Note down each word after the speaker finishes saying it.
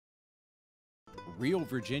Real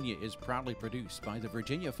Virginia is proudly produced by the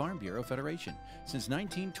Virginia Farm Bureau Federation. Since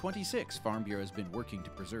 1926, Farm Bureau has been working to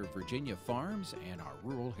preserve Virginia farms and our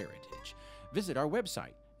rural heritage. Visit our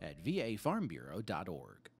website at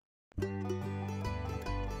vafarmbureau.org.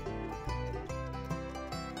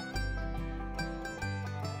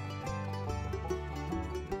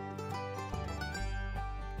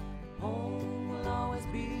 Home will always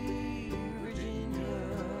be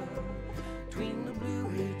Virginia, between the Blue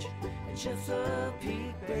Ridge and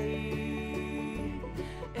Chesapeake Bay,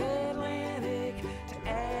 Atlantic to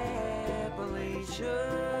Appalachia,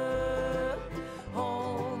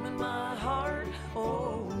 home in my heart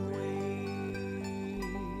always.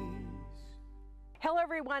 Hello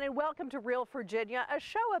everyone and welcome to Real Virginia, a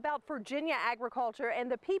show about Virginia agriculture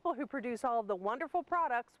and the people who produce all of the wonderful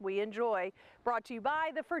products we enjoy. Brought to you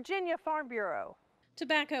by the Virginia Farm Bureau.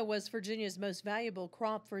 Tobacco was Virginia's most valuable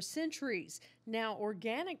crop for centuries. Now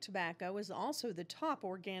organic tobacco is also the top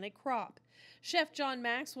organic crop. Chef John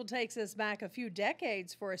Maxwell takes us back a few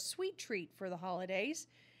decades for a sweet treat for the holidays.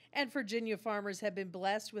 And Virginia farmers have been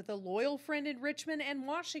blessed with a loyal friend in Richmond and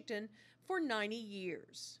Washington for 90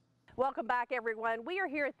 years. Welcome back everyone. We are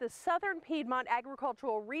here at the Southern Piedmont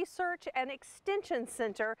Agricultural Research and Extension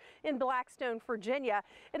Center in Blackstone, Virginia.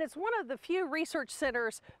 And it's one of the few research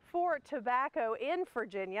centers for tobacco in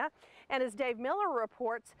Virginia. And as Dave Miller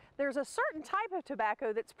reports, there's a certain type of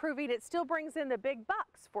tobacco that's proving it still brings in the big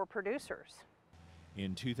bucks for producers.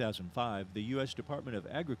 In 2005, the U.S. Department of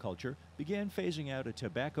Agriculture began phasing out a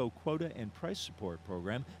tobacco quota and price support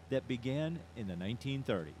program that began in the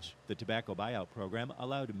 1930s. The tobacco buyout program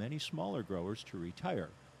allowed many smaller growers to retire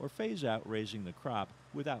or phase out raising the crop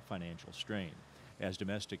without financial strain. As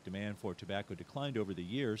domestic demand for tobacco declined over the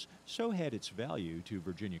years, so had its value to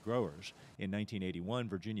Virginia growers. In 1981,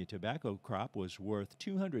 Virginia tobacco crop was worth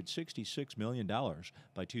 $266 million.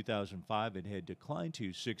 By 2005, it had declined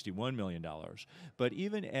to $61 million. But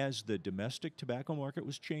even as the domestic tobacco market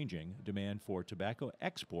was changing, demand for tobacco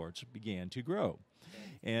exports began to grow.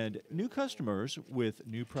 And new customers with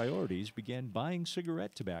new priorities began buying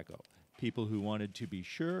cigarette tobacco, people who wanted to be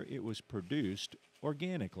sure it was produced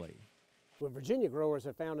organically. Well, Virginia growers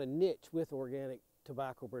have found a niche with organic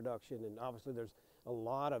tobacco production, and obviously there's a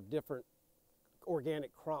lot of different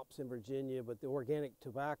organic crops in Virginia, but the organic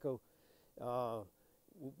tobacco, up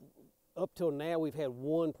till now we've had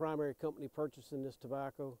one primary company purchasing this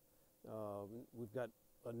tobacco. We've got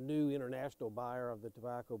a new international buyer of the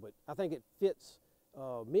tobacco, but I think it fits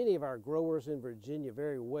many of our growers in Virginia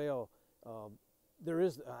very well. There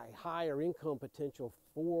is a higher income potential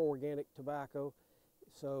for organic tobacco.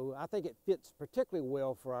 So I think it fits particularly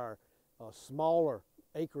well for our smaller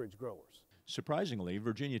acreage growers. Surprisingly,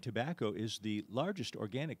 Virginia tobacco is the largest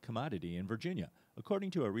organic commodity in Virginia,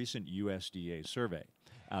 according to a recent USDA survey.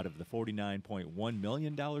 Out of the $49.1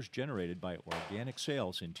 million generated by organic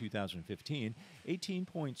sales in 2015,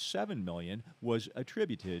 $18.7 million was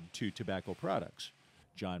attributed to tobacco products.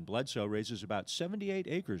 John Bledsoe raises about 78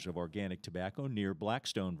 acres of organic tobacco near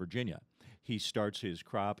Blackstone, Virginia. He starts his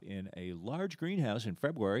crop in a large greenhouse in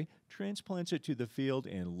February, transplants it to the field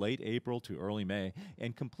in late April to early May,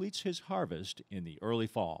 and completes his harvest in the early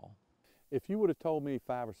fall. If you would have told me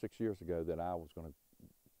 5 or 6 years ago that I was going to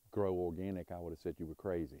grow organic, I would have said you were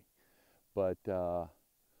crazy. But the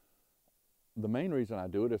main reason I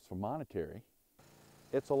do it is for monetary.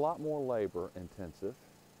 It's a lot more labor intensive.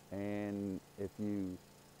 And if you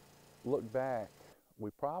look back, we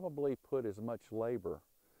probably put as much labor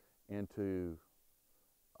into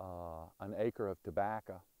an acre of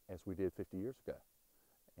tobacco as we did 50 years ago.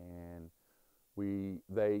 And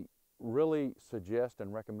they really suggest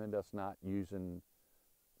and recommend us not using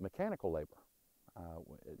mechanical labor,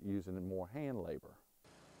 using more hand labor.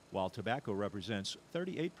 While tobacco represents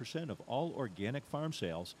 38% of all organic farm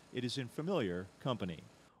sales, it is in familiar company.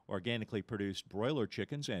 Organically produced broiler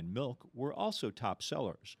chickens and milk were also top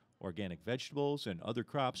sellers. Organic vegetables and other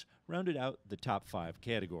crops rounded out the top 5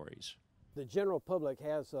 categories. The general public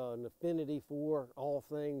has an affinity for all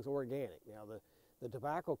things organic. Now, the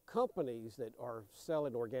tobacco companies that are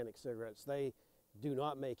selling organic cigarettes, they do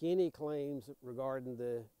not make any claims regarding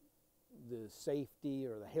the safety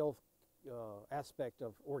or the health aspect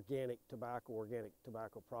of organic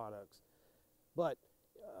tobacco products. But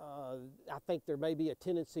I think there may be a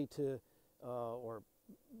tendency to, or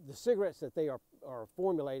the cigarettes that they are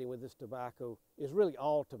formulating with this tobacco is really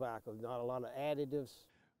all tobacco, not a lot of additives.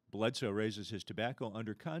 Bledsoe raises his tobacco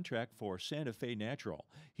under contract for Santa Fe Natural.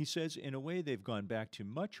 He says in a way they've gone back to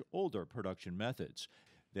much older production methods.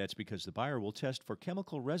 That's because the buyer will test for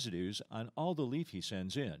chemical residues on all the leaf he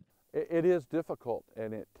sends in. It is difficult,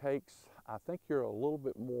 and it takes I think you're a little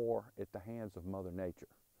bit more at the hands of Mother Nature,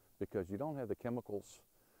 because you don't have the chemicals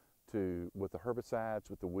with the herbicides,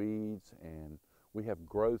 with the weeds, and we have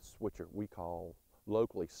growths which we call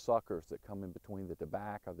locally suckers that come in between the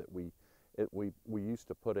tobacco that we used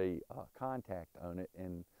to put a contact on it,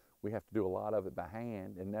 and we have to do a lot of it by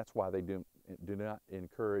hand, and that's why they do not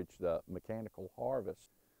encourage the mechanical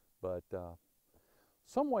harvest. But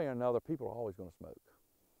some way or another, people are always going to smoke,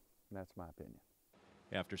 and that's my opinion.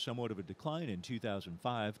 After somewhat of a decline in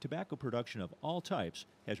 2005, tobacco production of all types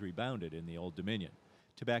has rebounded in the Old Dominion.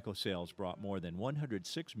 Tobacco sales brought more than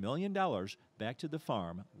 $106 million back to the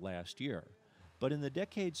farm last year. But in the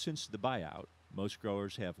decades since the buyout, most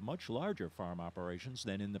growers have much larger farm operations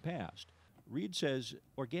than in the past. Reed says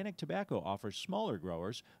organic tobacco offers smaller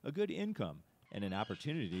growers a good income and an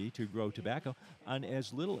opportunity to grow tobacco on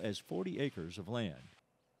as little as 40 acres of land.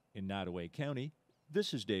 In Nottoway County,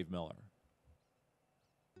 this is Dave Miller.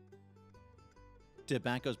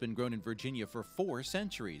 Tobacco's been grown in Virginia for 4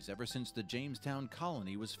 centuries, ever since the Jamestown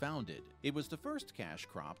colony was founded. It was the first cash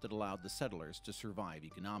crop that allowed the settlers to survive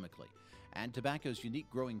economically. And tobacco's unique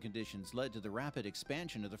growing conditions led to the rapid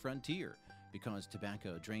expansion of the frontier. Because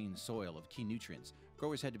tobacco drains soil of key nutrients,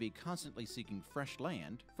 growers had to be constantly seeking fresh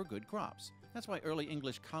land for good crops. That's why early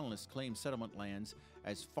English colonists claimed settlement lands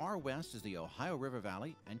as far west as the Ohio River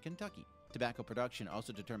Valley and Kentucky. Tobacco production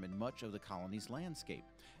also determined much of the colony's landscape.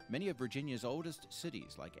 Many of Virginia's oldest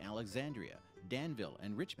cities, like Alexandria, Danville,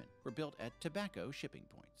 and Richmond, were built at tobacco shipping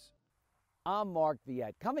points. I'm Mark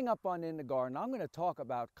Viette. Coming up on In the Garden, I'm going to talk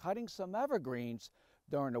about cutting some evergreens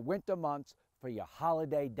during the winter months for your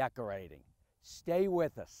holiday decorating. Stay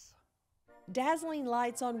with us. Dazzling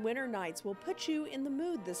lights on winter nights will put you in the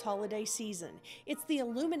mood this holiday season. It's the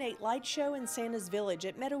Illuminate Light Show in Santa's Village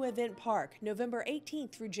at Meadow Event Park, November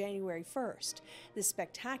 18th through January 1st. This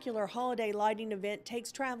spectacular holiday lighting event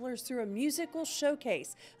takes travelers through a musical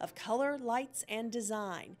showcase of color, lights, and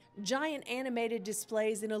design. Giant animated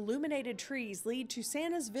displays and illuminated trees lead to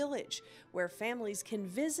Santa's Village, where families can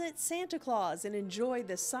visit Santa Claus and enjoy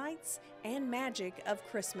the sights and magic of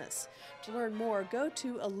Christmas. To learn more, go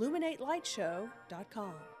to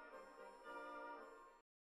illuminatelightshow.com.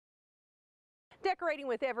 Decorating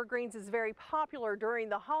with evergreens is very popular during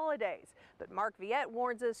the holidays, but Mark Viette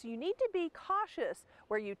warns us you need to be cautious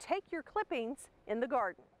where you take your clippings in the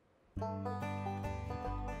garden.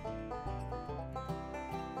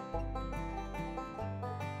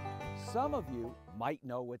 Some of you might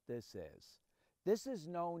know what this is. This is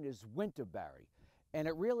known as winterberry, and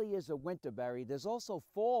it really is a winterberry. There's also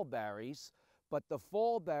fall berries, but the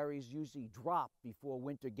fall berries usually drop before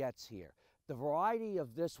winter gets here. The variety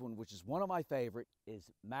of this one, which is one of my favorite,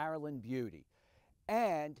 is Maryland Beauty.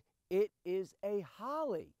 And it is a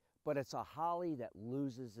holly, but it's a holly that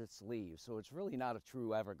loses its leaves, so it's really not a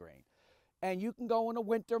true evergreen. And you can go in the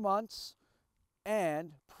winter months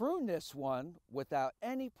and prune this one without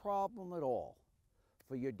any problem at all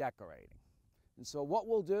for your decorating. And so what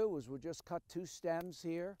we'll do is we'll just cut 2 stems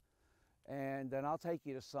here, and then I'll take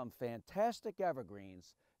you to some fantastic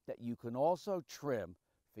evergreens that you can also trim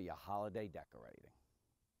for your holiday decorating.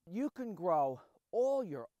 You can grow all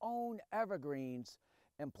your own evergreens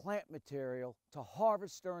and plant material to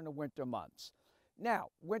harvest during the winter months. Now,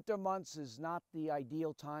 winter months is not the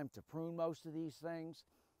ideal time to prune most of these things,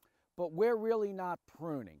 but we're really not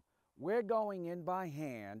pruning. We're going in by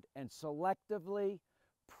hand and selectively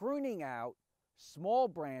pruning out small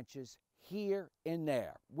branches here and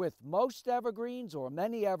there. With most evergreens, or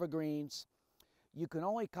many evergreens, you can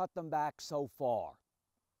only cut them back so far.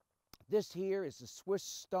 This here is a Swiss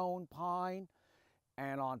stone pine,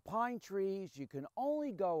 and on pine trees you can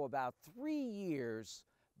only go about 3 years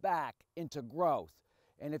back into growth.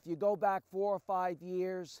 And if you go back 4 or 5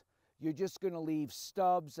 years, you're just going to leave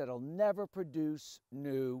stubs that'll never produce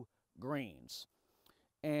new greens.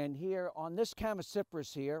 And here on this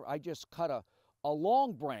Chamaecyparis here, I just cut a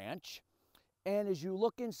long branch, and as you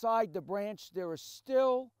look inside the branch, there are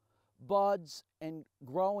still buds and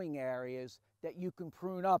growing areas that you can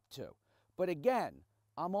prune up to. But again,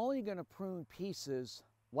 I'm only going to prune pieces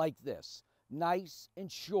like this, nice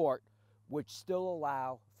and short, which still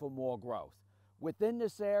allow for more growth. Within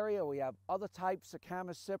this area, we have other types of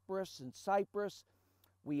Chamaecyparis and cypress.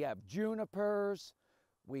 We have junipers,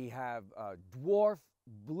 we have dwarf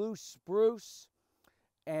blue spruce,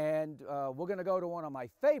 and we're going to go to one of my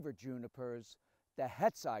favorite junipers, the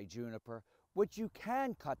Hetzi juniper, which you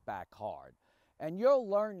can cut back hard. And you'll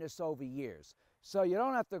learn this over years. So you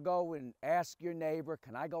don't have to go and ask your neighbor,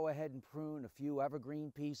 can I go ahead and prune a few evergreen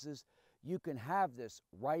pieces? You can have this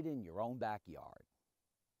right in your own backyard.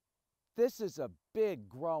 This is a big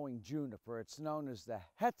growing juniper. It's known as the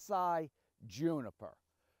Hetzi juniper.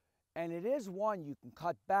 And it is one you can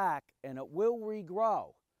cut back and it will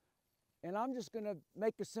regrow. And I'm just going to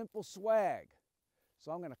make a simple swag.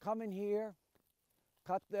 So I'm going to come in here,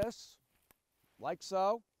 cut this like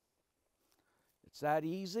so. It's that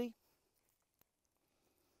easy.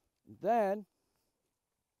 Then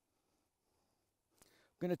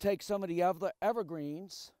I'm going to take some of the other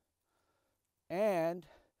evergreens, and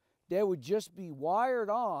they would just be wired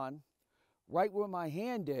on right where my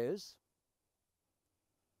hand is.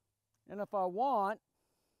 And if I want,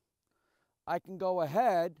 I can go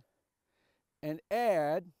ahead and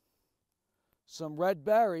add some red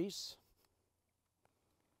berries.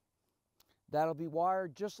 That'll be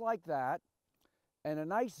wired just like that, and a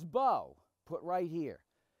nice bow put right here.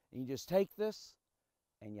 And you just take this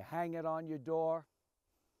and you hang it on your door.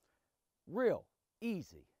 Real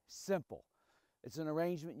easy, simple. It's an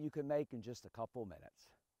arrangement you can make in just a couple minutes.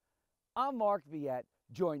 I'm Mark Viette.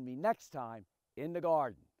 Join me next time in the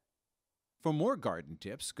garden. For more garden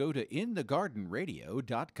tips, go to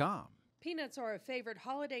inthegardenradio.com. Peanuts are a favorite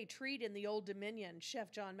holiday treat in the Old Dominion.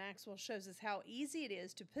 Chef John Maxwell shows us how easy it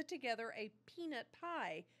is to put together a peanut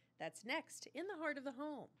pie. That's next in the heart of the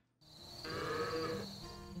home.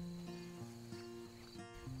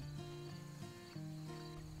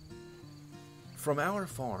 From our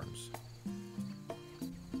farms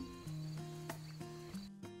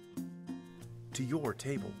to your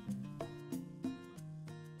table.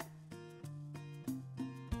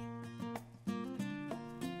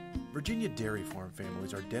 Virginia dairy farm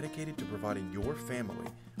families are dedicated to providing your family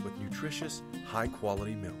with nutritious,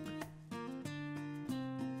 high-quality milk.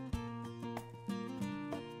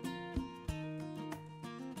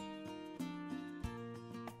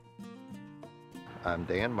 I'm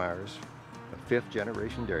Dan Myers, a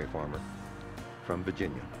fifth-generation dairy farmer from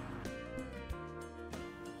Virginia.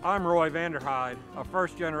 I'm Roy Vanderhyde, a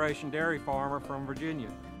first-generation dairy farmer from Virginia.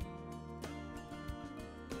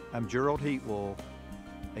 I'm Gerald Heatwool,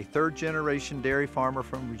 a third-generation dairy farmer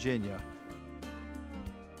from Virginia.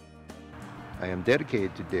 I am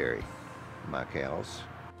dedicated to dairy, my cows,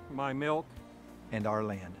 my milk, and our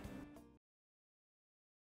land.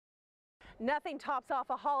 Nothing tops off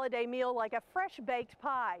a holiday meal like a fresh baked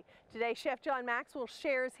pie. Today, Chef John Maxwell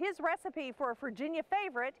shares his recipe for a Virginia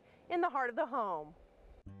favorite in the heart of the home.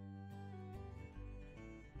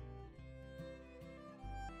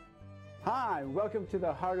 Hi, welcome to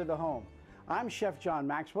the heart of the home. I'm Chef John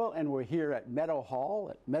Maxwell, and we're here at Meadow Hall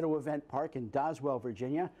at Meadow Event Park in Doswell,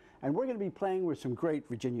 Virginia, and we're going to be playing with some great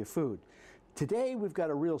Virginia food. Today, we've got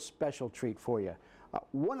a real special treat for you.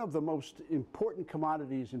 One of the most important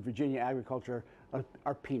commodities in Virginia agriculture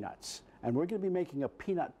are peanuts, and we're going to be making a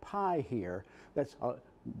peanut pie here that's a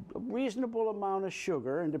reasonable amount of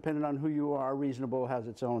sugar, and depending on who you are, reasonable has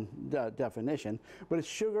its own definition, but it's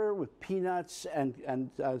sugar with peanuts and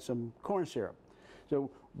some corn syrup. So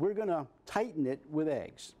we're going to tighten it with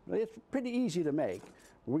eggs. It's pretty easy to make.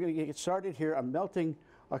 We're going to get started here. I'm melting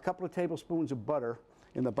a couple of tablespoons of butter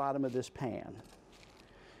in the bottom of this pan.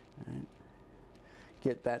 All right.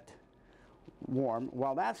 Get that warm.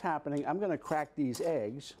 While that's happening, I'm going to crack these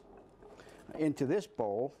eggs into this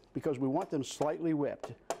bowl because we want them slightly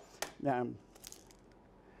whipped. Now,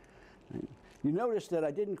 you notice that I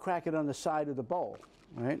didn't crack it on the side of the bowl,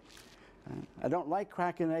 right? I don't like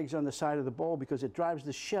cracking eggs on the side of the bowl because it drives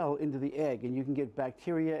the shell into the egg, and you can get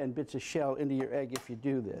bacteria and bits of shell into your egg if you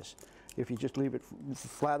do this. If you just leave it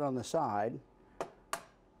flat on the side,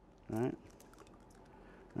 right?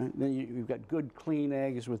 Right, then you've got good clean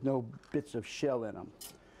eggs with no bits of shell in them.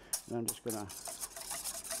 And I'm just going to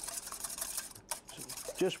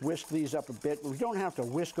whisk these up a bit. We don't have to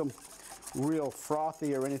whisk them real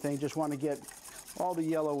frothy or anything. Just want to get all the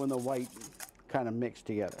yellow and the white kind of mixed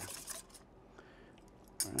together.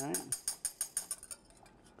 All right.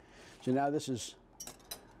 So now this is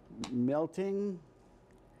melting.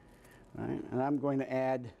 All right, and I'm going to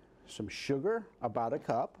add some sugar, about a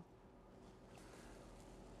cup.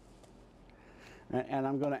 And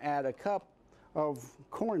I'm going to add a cup of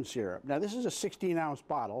corn syrup. Now this is a 16-ounce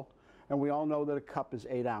bottle, and we all know that a cup is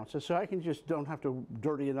 8 ounces, so I can just don't have to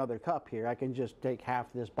dirty another cup here. I can just take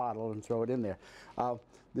half this bottle and throw it in there.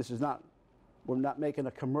 This is not, we're not making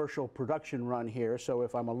a commercial production run here, so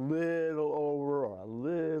if I'm a little over or a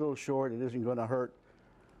little short, it isn't going to hurt.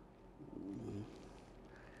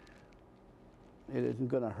 It isn't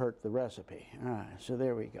going to hurt the recipe. All right, so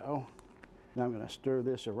there we go. Now I'm going to stir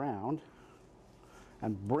this around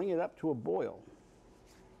and bring it up to a boil.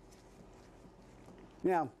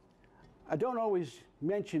 Now, I don't always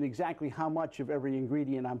mention exactly how much of every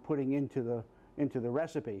ingredient I'm putting into the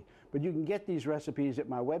recipe, But you can get these recipes at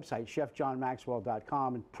my website,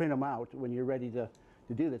 chefjohnmaxwell.com, and print them out when you're ready to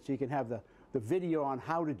do that. So you can have the video on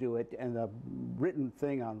how to do it and the written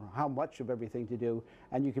thing on how much of everything to do,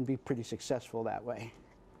 and you can be pretty successful that way.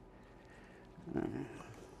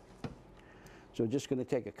 So just going to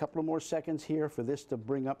take a couple of more seconds here for this to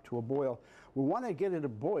bring up to a boil. We want to get it a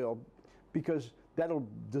boil because that'll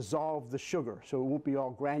dissolve the sugar, so it won't be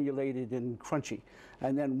all granulated and crunchy.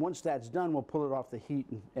 And then once that's done, we'll pull it off the heat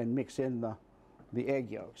and mix in the egg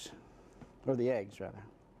yolks, or the eggs rather.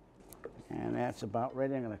 And that's about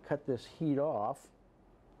ready. I'm going to cut this heat off.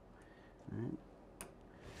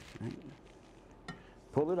 Right.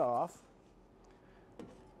 Pull it off.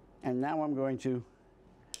 And now I'm going to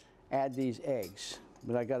add these eggs.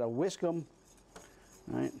 But I got to whisk them.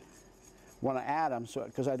 Right. Want to add them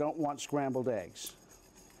because I don't want scrambled eggs.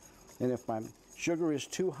 And if my sugar is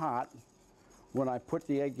too hot, when I put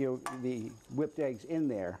the egg yolk, the whipped eggs in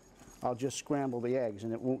there, I'll just scramble the eggs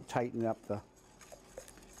and it won't tighten up the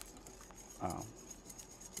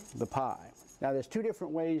pie. Now there's two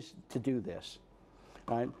different ways to do this.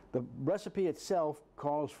 Right? The recipe itself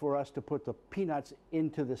calls for us to put the peanuts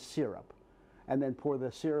into the syrup and then pour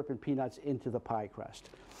the syrup and peanuts into the pie crust.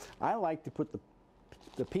 I like to put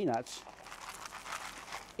the peanuts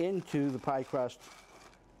into the pie crust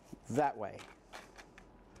that way.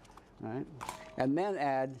 Right? And then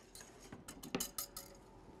add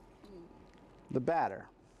the batter.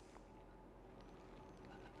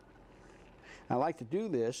 I like to do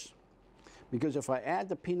this because if I add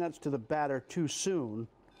the peanuts to the batter too soon,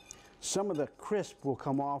 some of the crisp will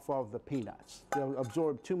come off of the peanuts. They'll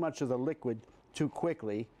absorb too much of the liquid too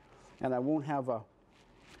quickly, and I won't have a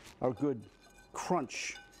good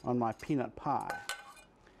crunch on my peanut pie.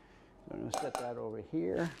 So I'm going to set that over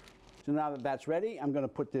here. So now that that's ready, I'm going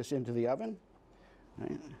to put this into the oven.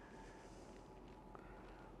 Right.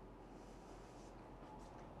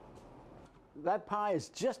 That pie is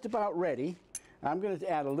just about ready. I'm going to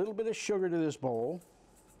add a little bit of sugar to this bowl.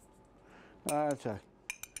 It's a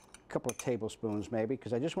couple of tablespoons maybe,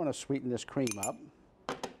 because I just want to sweeten this cream up.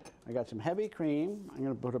 I got some heavy cream. I'm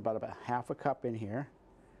going to put about half a cup in here.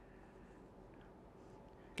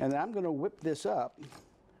 And then I'm going to whip this up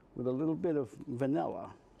with a little bit of vanilla.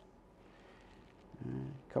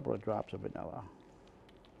 A couple of drops of vanilla.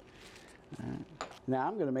 Now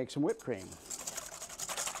I'm going to make some whipped cream.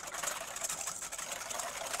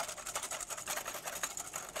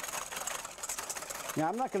 Now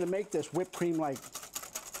I'm not going to make this whipped cream like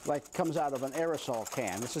comes out of an aerosol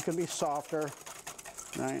can. This is going to be softer,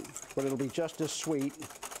 right? But it'll be just as sweet,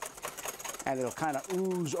 and it'll kind of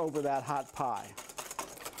ooze over that hot pie.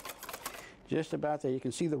 Just about there. You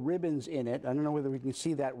can see the ribbons in it. I don't know whether we can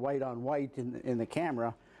see that white on white in the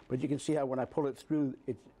camera, but you can see how when I pull it through,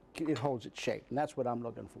 it holds its shape, and that's what I'm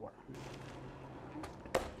looking for.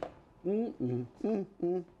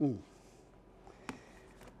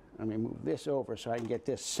 Let me move this over so I can get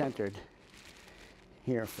this centered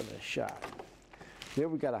here for the shot. There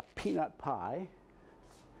we got a peanut pie.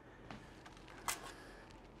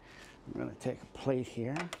 I'm going to take a plate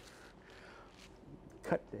here,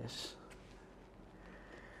 cut this.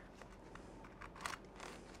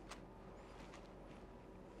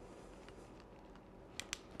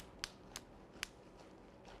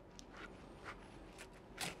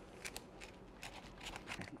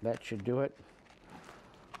 That should do it.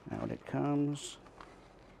 Out it comes.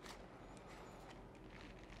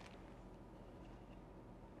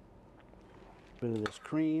 Bit of this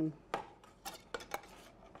cream.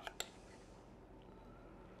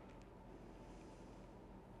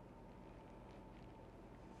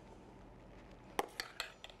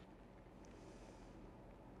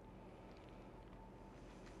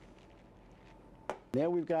 There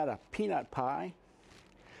we've got a peanut pie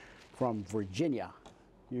from Virginia.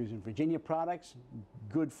 Using Virginia products,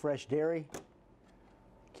 good fresh dairy.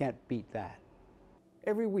 Can't beat that.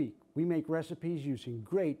 Every week, we make recipes using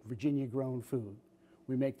great Virginia-grown food.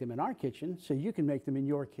 We make them in our kitchen so you can make them in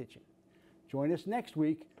your kitchen. Join us next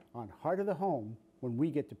week on Heart of the Home when we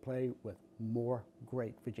get to play with more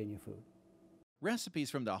great Virginia food. Recipes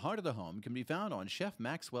from the Heart of the Home can be found on Chef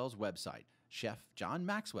Maxwell's website,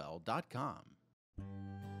 chefjohnmaxwell.com.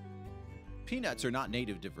 Peanuts are not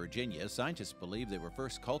native to Virginia. Scientists believe they were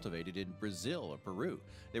first cultivated in Brazil or Peru.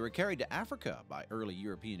 They were carried to Africa by early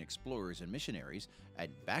European explorers and missionaries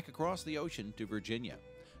and back across the ocean to Virginia.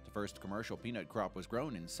 The first commercial peanut crop was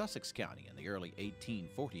grown in Sussex County in the early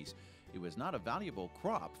 1840s. It was not a valuable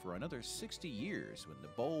crop for another 60 years when the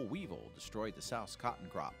boll weevil destroyed the South's cotton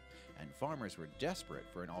crop. and farmers were desperate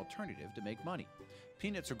for an alternative to make money.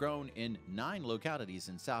 Peanuts are grown in 9 localities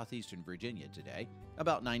in southeastern Virginia today.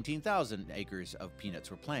 About 19,000 acres of peanuts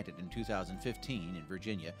were planted in 2015 in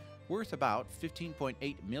Virginia, worth about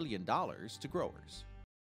 $15.8 million to growers.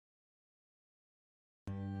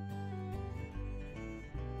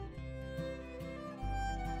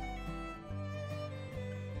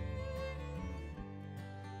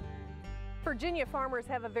 Virginia farmers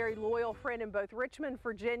have a very loyal friend in both Richmond,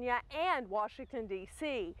 Virginia and Washington,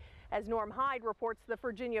 D.C. As Norm Hyde reports, the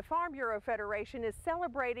Virginia Farm Bureau Federation is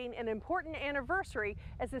celebrating an important anniversary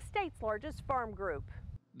as the state's largest farm group.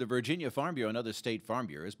 The Virginia Farm Bureau and other state farm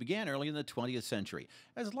bureaus began early in the 20th century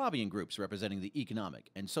as lobbying groups representing the economic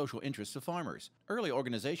and social interests of farmers. Early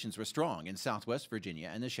organizations were strong in southwest Virginia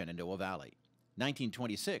and the Shenandoah Valley.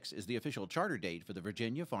 1926 is the official charter date for the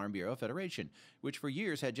Virginia Farm Bureau Federation, which for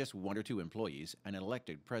years had just 1 or 2 employees and an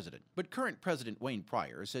elected president. But current President Wayne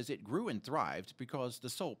Pryor says it grew and thrived because the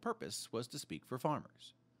sole purpose was to speak for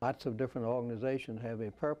farmers. Lots of different organizations have a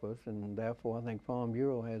purpose, and therefore I think Farm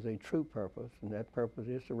Bureau has a true purpose, and that purpose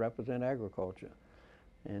is to represent agriculture.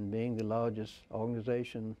 And being the largest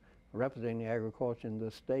organization representing agriculture in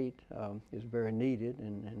the state is very needed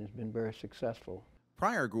and has been very successful.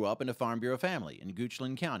 Pryor grew up in a Farm Bureau family in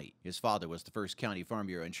Goochland County. His father was the first county Farm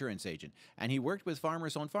Bureau insurance agent, and he worked with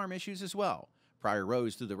farmers on farm issues as well. Pryor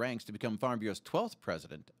rose through the ranks to become Farm Bureau's 12th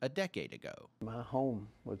president a decade ago. My home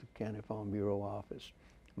was the County Farm Bureau office.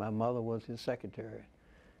 My mother was his secretary,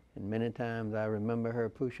 and many times I remember her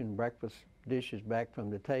pushing breakfast dishes back from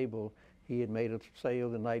the table. He had made a sale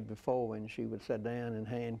the night before, and she would sit down and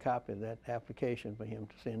hand copy that application for him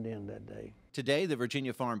to send in that day. Today, the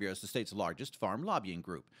Virginia Farm Bureau is the state's largest farm lobbying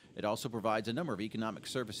group. It also provides a number of economic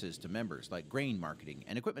services to members like grain marketing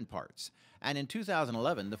and equipment parts. And in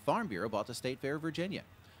 2011, the Farm Bureau bought the State Fair of Virginia.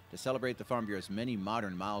 To celebrate the Farm Bureau's many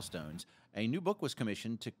modern milestones, a new book was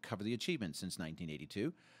commissioned to cover the achievements since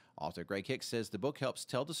 1982. Author Greg Hicks says the book helps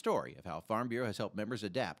tell the story of how Farm Bureau has helped members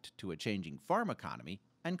adapt to a changing farm economy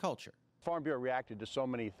and culture. Farm Bureau reacted to so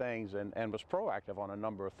many things and was proactive on a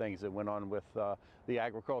number of things that went on with the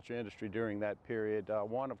agriculture industry during that period.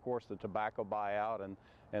 One, of course, the tobacco buyout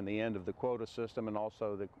and the end of the quota system, and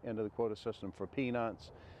also the end of the quota system for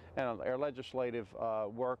peanuts. And our legislative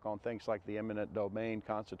work on things like the eminent domain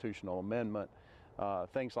constitutional amendment,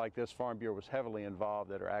 things like this. Farm Bureau was heavily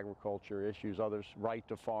involved that are agriculture issues, others, right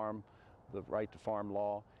to farm, the right to farm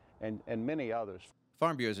law, and many others.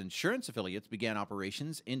 Farm Bureau's insurance affiliates began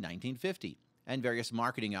operations in 1950, and various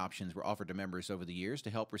marketing options were offered to members over the years to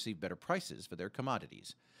help receive better prices for their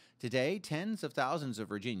commodities. Today, tens of thousands of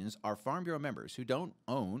Virginians are Farm Bureau members who don't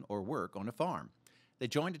own or work on a farm. They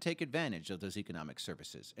join to take advantage of those economic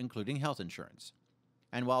services, including health insurance.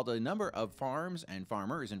 And while the number of farms and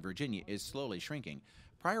farmers in Virginia is slowly shrinking,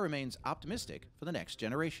 Pryor remains optimistic for the next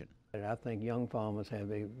generation. I think young farmers have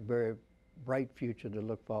a very bright future to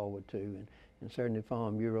look forward to, and certainly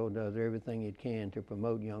Farm Bureau does everything it can to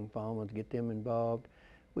promote young farmers, get them involved.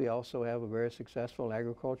 We also have a very successful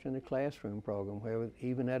agriculture in the classroom program where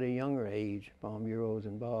even at a younger age, Farm Bureau is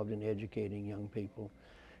involved in educating young people.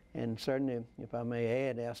 And certainly, if I may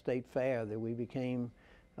add, our state fair that we became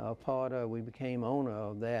we became owner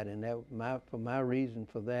of that, and my reason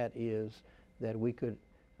for that is that we could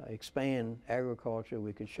expand agriculture,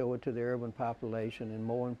 we could show it to the urban population, and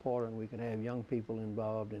more important, we could have young people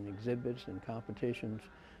involved in exhibits and competitions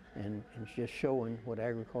and just showing what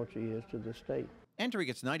agriculture is to the state. Entering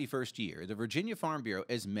its 91st year, the Virginia Farm Bureau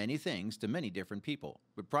is many things to many different people.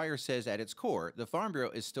 But Pryor says at its core, the Farm Bureau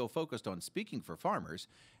is still focused on speaking for farmers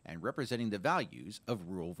and representing the values of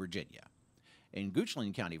rural Virginia. In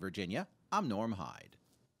Goochland County, Virginia, I'm Norm Hyde.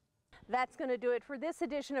 That's going to do it for this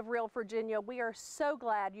edition of Real Virginia. We are so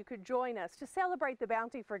glad you could join us to celebrate the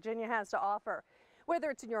bounty Virginia has to offer. Whether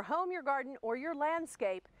it's in your home, your garden, or your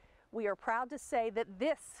landscape, we are proud to say that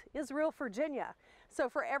this is Real Virginia. So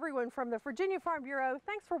for everyone from the Virginia Farm Bureau,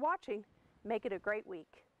 thanks for watching. Make it a great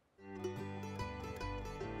week.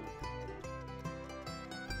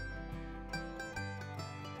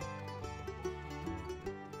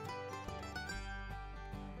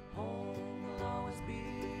 Home will always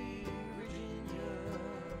be Virginia,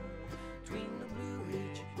 between the Blue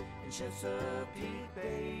Ridge and Chesapeake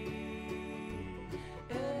Bay.